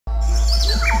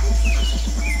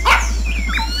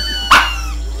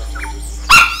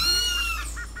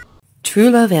True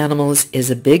Love Animals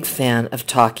is a big fan of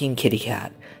Talking Kitty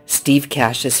Cat, Steve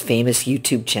Cash's famous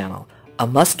YouTube channel, a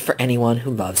must for anyone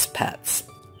who loves pets.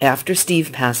 After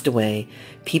Steve passed away,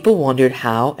 people wondered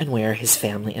how and where his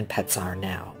family and pets are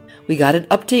now. We got an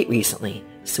update recently,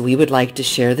 so we would like to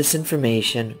share this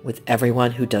information with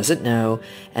everyone who doesn't know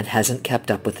and hasn't kept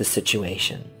up with the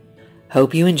situation.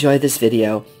 Hope you enjoy this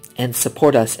video and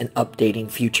support us in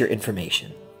updating future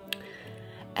information.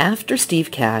 After Steve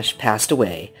Cash passed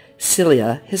away,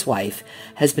 Celia, his wife,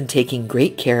 has been taking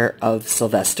great care of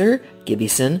Sylvester,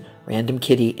 Gibbyson, Random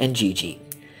Kitty, and GiGi.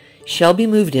 Shelby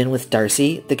moved in with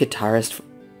Darcy, the guitarist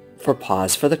for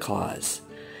Paws For The Cause.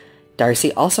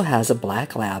 Darcy also has a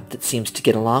black lab that seems to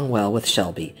get along well with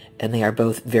Shelby, and they are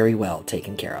both very well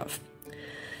taken care of.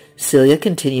 Celia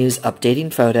continues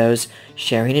updating photos,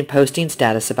 sharing and posting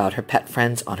status about her pet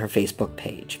friends on her Facebook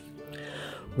page.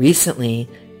 Recently,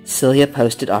 Celia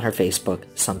posted on her Facebook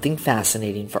something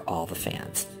fascinating for all the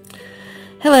fans.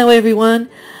 Hello everyone!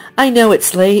 I know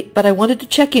it's late, but I wanted to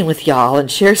check in with y'all and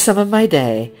share some of my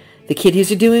day. The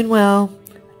kitties are doing well.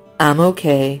 I'm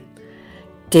okay.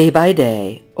 Day by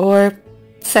day, or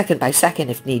second by second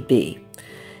if need be.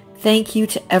 Thank you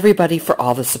to everybody for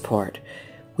all the support.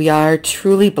 We are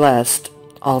truly blessed,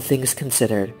 all things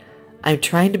considered. I'm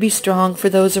trying to be strong for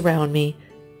those around me,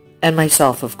 and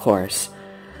myself, of course.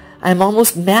 I'm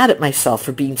almost mad at myself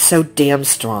for being so damn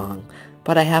strong,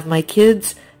 but I have my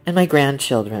kids and my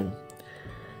grandchildren.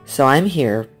 So I'm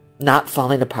here, not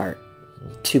falling apart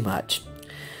too much.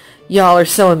 Y'all are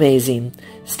so amazing.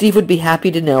 Steve would be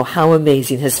happy to know how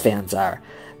amazing his fans are.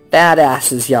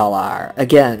 Badasses y'all are.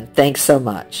 Again, thanks so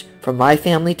much. From my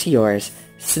family to yours,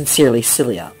 sincerely,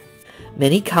 Celia.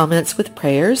 Many comments with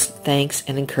prayers, thanks,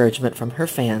 and encouragement from her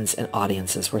fans and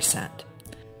audiences were sent.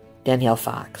 Danielle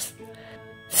Fox.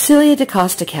 Celia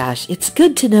DaCosta Cash, it's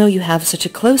good to know you have such a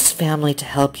close family to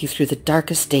help you through the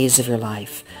darkest days of your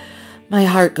life. My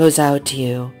heart goes out to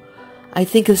you. I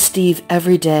think of Steve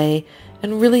every day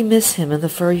and really miss him and the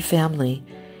furry family.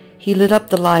 He lit up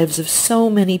the lives of so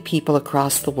many people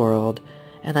across the world,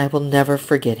 and I will never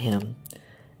forget him.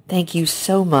 Thank you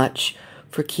so much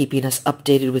for keeping us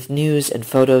updated with news and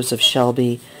photos of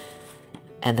Shelby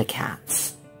and the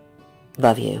cats.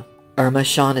 Love you. Irma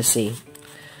Shaughnessy.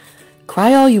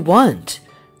 Cry all you want.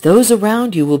 Those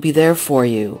around you will be there for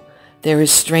you. There is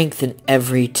strength in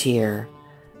every tear.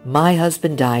 My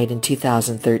husband died in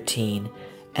 2013,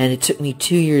 and it took me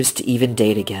 2 years to even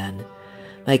date again.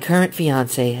 My current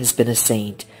fiancé has been a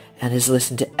saint and has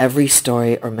listened to every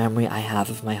story or memory I have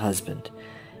of my husband.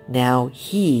 Now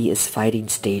he is fighting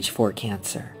stage 4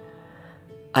 cancer.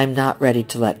 I'm not ready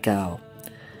to let go.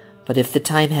 But if the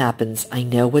time happens, I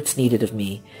know what's needed of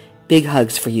me. Big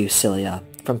hugs for you, Celia.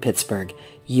 From Pittsburgh.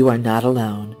 You are not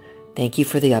alone. Thank you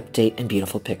for the update and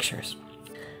beautiful pictures.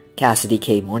 Cassidy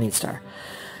K. Morningstar.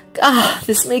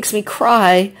 This makes me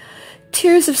cry.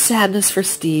 Tears of sadness for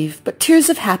Steve, but tears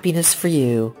of happiness for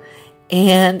you.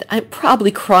 And I'm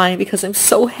probably crying because I'm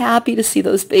so happy to see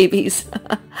those babies.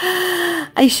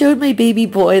 I showed my baby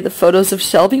boy the photos of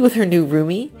Shelby with her new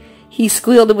roomie. He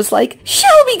squealed and was like,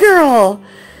 Shelby girl!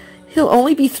 He'll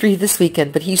only be 3 this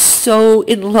weekend, but he's so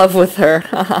in love with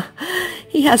her.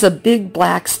 He has a big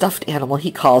black stuffed animal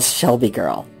he calls Shelby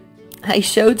Girl. I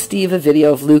showed Steve a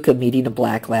video of Luca meeting a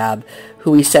black lab,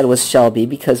 who he said was Shelby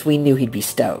because we knew he'd be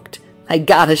stoked. I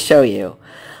gotta show you.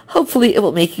 Hopefully it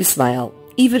will make you smile,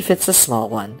 even if it's a small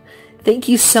one. Thank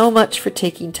you so much for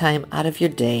taking time out of your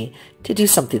day to do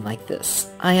something like this.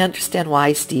 I understand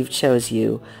why Steve chose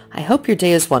you. I hope your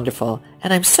day is wonderful,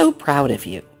 and I'm so proud of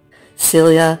you.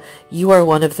 Celia, you are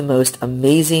one of the most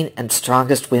amazing and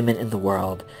strongest women in the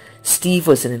world. Steve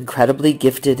was an incredibly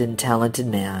gifted and talented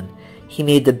man. He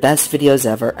made the best videos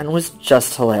ever and was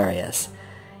just hilarious.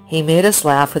 He made us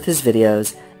laugh with his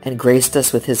videos and graced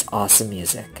us with his awesome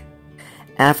music.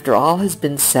 After all has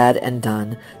been said and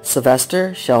done,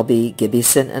 Sylvester, Shelby,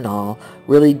 Gibbyson, and all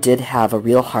really did have a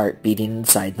real heart beating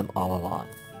inside them all along.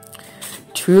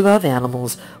 True Love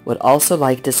Animals would also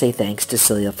like to say thanks to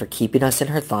Celia for keeping us in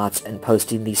her thoughts and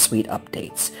posting these sweet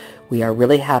updates. We are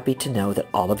really happy to know that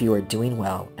all of you are doing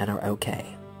well and are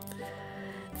okay.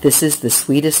 This is the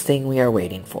sweetest thing we are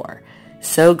waiting for.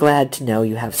 So glad to know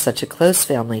you have such a close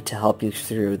family to help you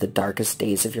through the darkest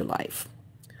days of your life.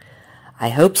 I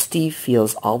hope Steve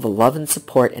feels all the love and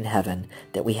support in heaven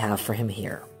that we have for him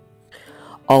here.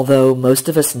 Although most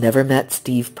of us never met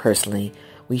Steve personally,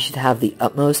 we should have the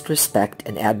utmost respect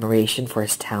and admiration for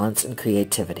his talents and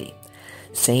creativity.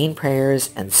 Saying prayers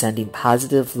and sending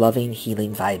positive, loving,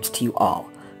 healing vibes to you all.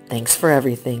 Thanks for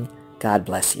everything. God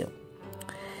bless you.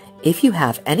 If you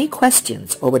have any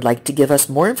questions or would like to give us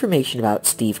more information about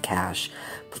Steve Cash,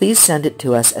 please send it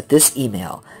to us at this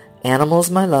email,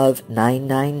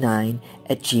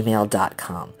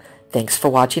 animalsmylove999@gmail.com. Thanks for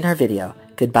watching our video.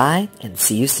 Goodbye and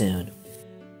see you soon.